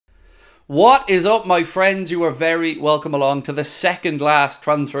What is up, my friends? You are very welcome along to the second last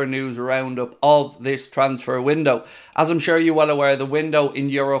transfer news roundup of this transfer window. As I'm sure you're well aware, the window in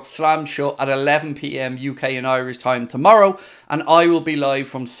Europe slams shut at 11 PM UK and Irish time tomorrow, and I will be live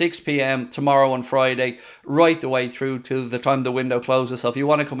from 6 PM tomorrow on Friday, right the way through to the time the window closes. So if you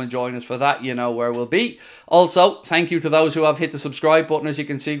want to come and join us for that, you know where we'll be. Also, thank you to those who have hit the subscribe button. As you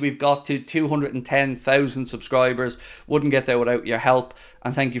can see, we've got to 210,000 subscribers. Wouldn't get there without your help.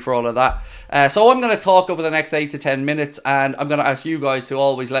 And thank you for all of that. So I'm going to talk over the next 8 to 10 minutes, and I'm going to ask you guys to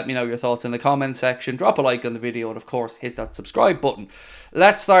always let me know your thoughts in the comment section. Drop a like on the video, and of course, hit that subscribe button.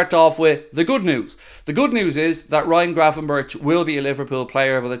 Let's start off with the good news. The good news is that Ryan Gravenberch will be a Liverpool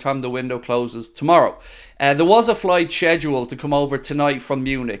player by the time the window closes tomorrow. There was a flight scheduled to come over tonight from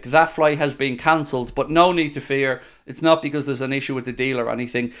Munich. That flight has been cancelled, but no need to fear. It's not because there's an issue with the deal or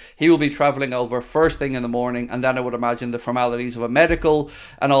anything. He will be travelling over first thing in the morning, and then I would imagine the formalities of a medical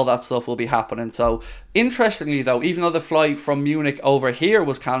and all that stuff will be happening. So, interestingly though, even though the flight from Munich over here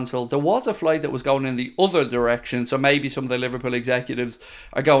was cancelled, there was a flight that was going in the other direction. So maybe some of the Liverpool executives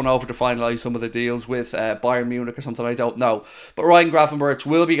are going over to finalise some of the deals with Bayern Munich or something, I don't know. But Ryan Gravenberch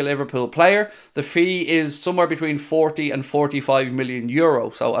will be a Liverpool player. The fee is somewhere between 40 and 45 million euro.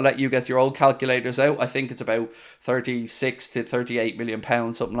 So I'll let you get your old calculators out. I think it's about 36 to 38 million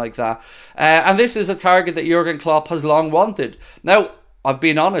pounds, something like that. And this is a target that Jurgen Klopp has long wanted. Now, I've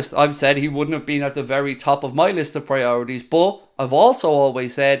been honest, I've said he wouldn't have been at the very top of my list of priorities, but I've also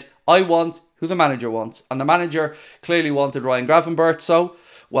always said I want who the manager wants. And the manager clearly wanted Ryan Gravenberch, so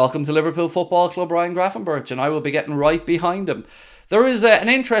welcome to Liverpool Football Club, Ryan Gravenberch, and I will be getting right behind him. There is an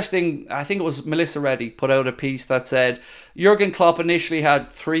interesting, I think it was Melissa Reddy, put out a piece that said Jurgen Klopp initially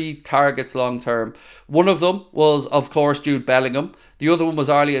had 3 targets long term. One of them was, of course, Jude Bellingham. The other one was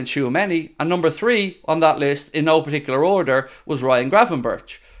Aurelien Tchouameni. And number 3 on that list, in no particular order, was Ryan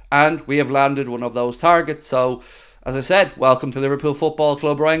Gravenberch. And we have landed one of those targets. So, as I said, welcome to Liverpool Football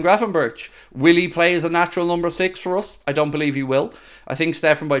Club, Ryan Gravenberch. Will he play as a natural number 6 for us? I don't believe he will. I think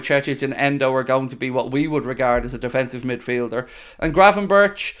Stefan Bajcetic and Endo are going to be what we would regard as a defensive midfielder. And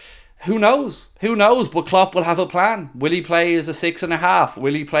Gravenberch, who knows? Who knows? But Klopp will have a plan. Will he play as a 6.5?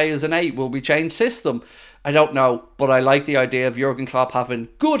 Will he play as an 8? Will we change system? I don't know, but I like the idea of Jurgen Klopp having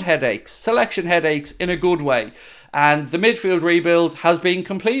good headaches, selection headaches in a good way. And the midfield rebuild has been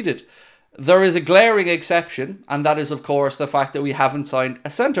completed. There is a glaring exception, and that is, of course, the fact that we haven't signed a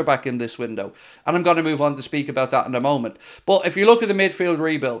centre-back in this window. And I'm going to move on to speak about that in a moment. But if you look at the midfield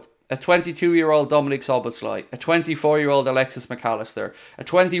rebuild, a 22-year-old Dominic Szoboszlai, a 24-year-old Alexis McAllister, a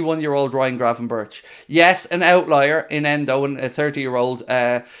 21-year-old Ryan Gravenberch. Yes, an outlier in Endo, and a 30-year-old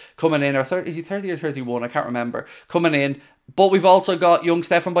coming in, or is he 30 or 31? I can't remember, coming in. But we've also got young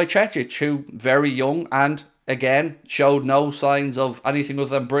Stefan Bajcetic, who very young and again showed no signs of anything other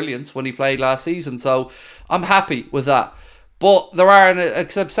than brilliance when he played last season. So I'm happy with that. But there are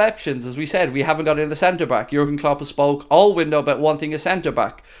exceptions. As we said, we haven't got in the centre-back. Jurgen Klopp has spoke all window about wanting a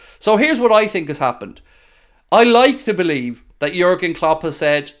centre-back. So here's what I think has happened. I like to believe that Jurgen Klopp has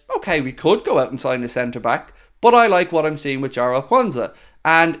said, okay, we could go out and sign a centre-back, but I like what I'm seeing with Jarell Quansah.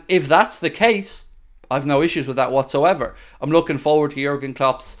 And if that's the case, I've no issues with that whatsoever. I'm looking forward to Jurgen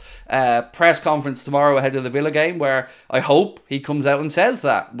Klopp's press conference tomorrow ahead of the Villa game, where I hope he comes out and says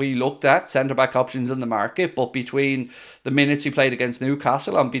that. We looked at centre-back options in the market, but between the minutes he played against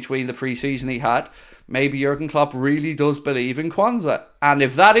Newcastle and between the pre-season he had, maybe Jurgen Klopp really does believe in Quansah. And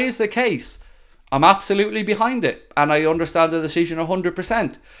if that is the case, I'm absolutely behind it, and I understand the decision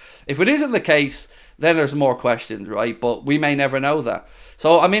 100%. If it isn't the case, then there's more questions, right? But we may never know that.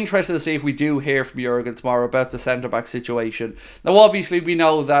 So I'm interested to see if we do hear from Jurgen tomorrow about the centre-back situation. Now, obviously, we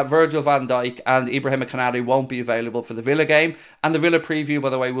know that Virgil van Dijk and Ibrahima Konate won't be available for the Villa game. And the Villa preview, by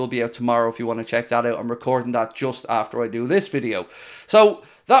the way, will be out tomorrow if you want to check that out. I'm recording that just after I do this video. So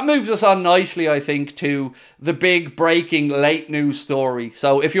that moves us on nicely, I think, to the big breaking late news story.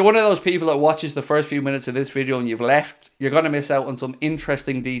 So if you're one of those people that watches the first few minutes of this video and you've left, you're going to miss out on some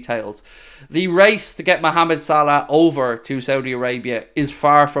interesting details. The race to get Mohamed Salah over to Saudi Arabia is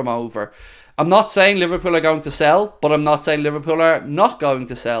far from over. I'm not saying Liverpool are going to sell, but I'm not saying Liverpool are not going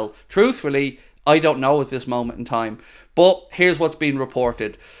to sell. Truthfully, I don't know at this moment in time. But here's what's been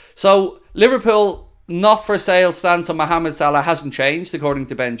reported. So Liverpool not for sale stance on Mohamed Salah hasn't changed, according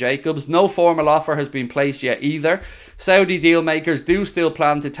to Ben Jacobs. No formal offer has been placed yet either. Saudi deal makers do still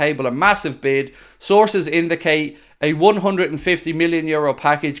plan to table a massive bid. Sources indicate a 150 million euro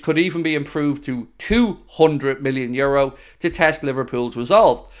package could even be improved to 200 million euro to test Liverpool's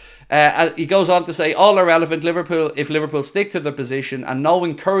resolve. He goes on to say, all are relevant if Liverpool stick to the position, and no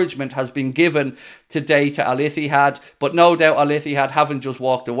encouragement has been given today to Al Ittihad, but no doubt Al Ittihad haven't just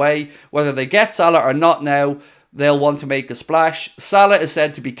walked away. Whether they get Salah or not now, they'll want to make a splash. Salah is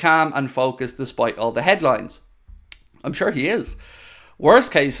said to be calm and focused despite all the headlines. I'm sure he is.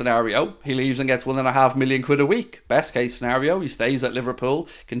 Worst case scenario, he leaves and gets £1.5 million a week. Best case scenario, he stays at Liverpool,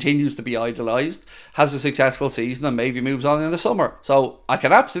 continues to be idolised, has a successful season, and maybe moves on in the summer. So I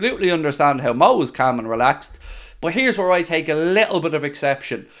can absolutely understand how Mo is calm and relaxed. But here's where I take a little bit of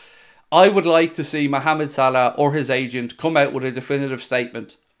exception. I would like to see Mohamed Salah or his agent come out with a definitive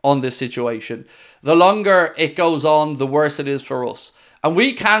statement on this situation. The longer it goes on, the worse it is for us. And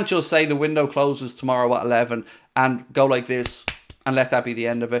we can't just say the window closes tomorrow at 11 and go like this and let that be the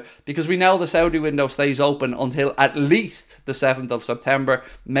end of it, because we know the Saudi window stays open until at least the 7th of September,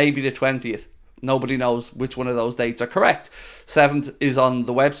 maybe the 20th. Nobody knows which one of those dates are correct. 7th is on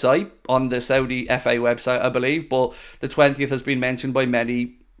the website, on the Saudi FA website, I believe, but the 20th has been mentioned by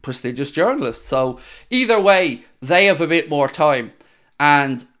many prestigious journalists. So either way, they have a bit more time.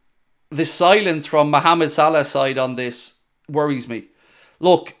 And the silence from Mohamed Salah's side on this worries me.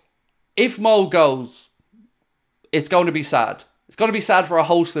 Look, if Mo goes, it's going to be sad. It's going to be sad for a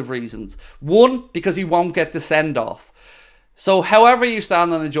host of reasons. One, because he won't get the send-off. So however you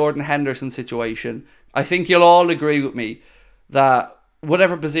stand on the Jordan Henderson situation, I think you'll all agree with me that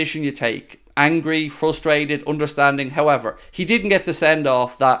whatever position you take, angry, frustrated, understanding, however, he didn't get the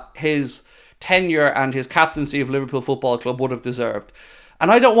send-off that his tenure and his captaincy of Liverpool Football Club would have deserved.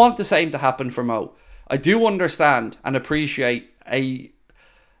 And I don't want the same to happen for Mo. I do understand and appreciate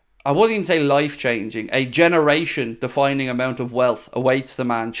I wouldn't even say life-changing, a generation-defining amount of wealth awaits the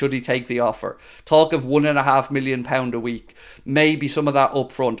man should he take the offer. Talk of £1.5 million a week, maybe some of that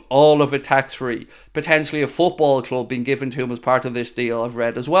up front, all of it tax-free, potentially a football club being given to him as part of this deal, I've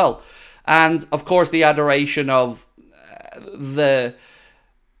read as well. And, of course, the adoration of the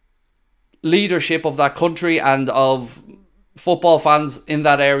leadership of that country and of football fans in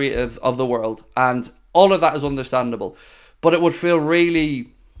that area of the world. And all of that is understandable. But it would feel really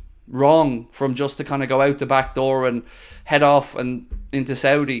wrong from just to kind of go out the back door and head off and into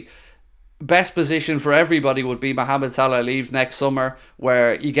Saudi. Best position for everybody would be Mohamed Salah leaves next summer,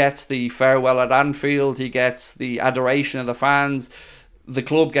 where he gets the farewell at Anfield, he gets the adoration of the fans, the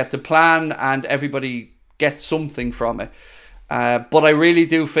club get to plan, and everybody gets something from it. But I really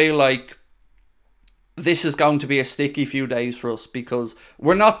do feel like this is going to be a sticky few days for us, because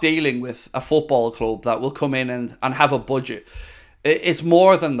we're not dealing with a football club that will come in and have a budget. It's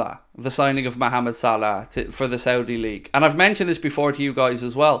more than that, the signing of Mohamed Salah for the Saudi League. And I've mentioned this before to you guys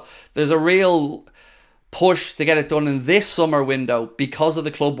as well. There's a real push to get it done in this summer window because of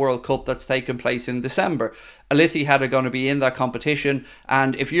the Club World Cup that's taking place in December. Al Ittihad are going to be in that competition.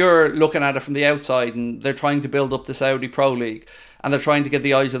 And if you're looking at it from the outside and they're trying to build up the Saudi Pro League and they're trying to get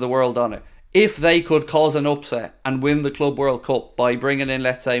the eyes of the world on it, if they could cause an upset and win the Club World Cup by bringing in,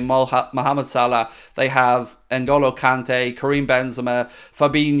 let's say, Mohamed Salah, they have N'Golo Kante, Karim Benzema,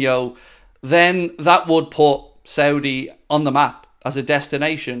 Fabinho, then that would put Saudi on the map as a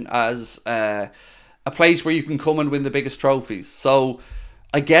destination, as a place where you can come and win the biggest trophies. So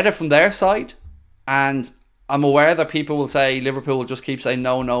I get it from their side, and I'm aware that people will say Liverpool will just keep saying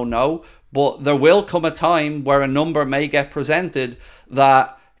no, no, no, but there will come a time where a number may get presented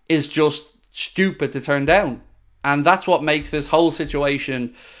that is just stupid to turn down. And that's what makes this whole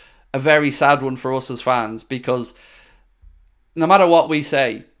situation a very sad one for us as fans, because no matter what we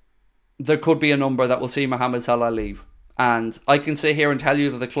say, there could be a number that will see Mohamed Salah leave. And I can sit here and tell you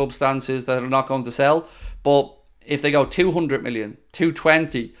that the club stance is that they're not going to sell, but if they go 200 million,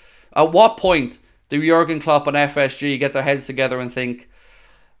 220, at what point do Jurgen Klopp and FSG get their heads together and think,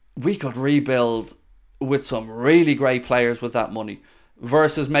 we could rebuild with some really great players with that money?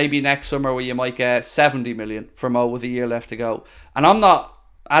 Versus maybe next summer where you might get 70 million for Mo with a year left to go. And I'm not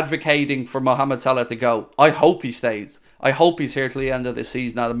advocating for Mohamed Salah to go. I hope he stays. I hope he's here till the end of the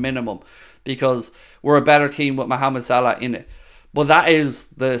season at a minimum, because we're a better team with Mohamed Salah in it. But that is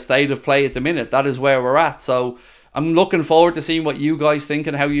the state of play at the minute. That is where we're at. So I'm looking forward to seeing what you guys think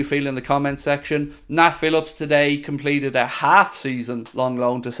and how you feel in the comments section. Nat Phillips today completed a half-season long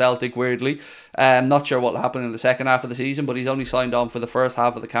loan to Celtic, weirdly. I'm not sure what will happen in the second half of the season, but he's only signed on for the first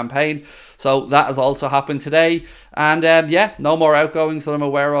half of the campaign. So that has also happened today. And yeah, no more outgoings that I'm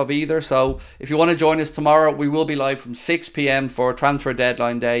aware of either. So if you want to join us tomorrow, we will be live from 6 p.m. for transfer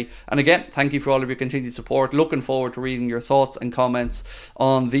deadline day. And again, thank you for all of your continued support. Looking forward to reading your thoughts and comments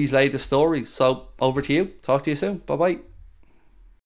on these latest stories. So over to you. Talk to you soon. Bye-bye.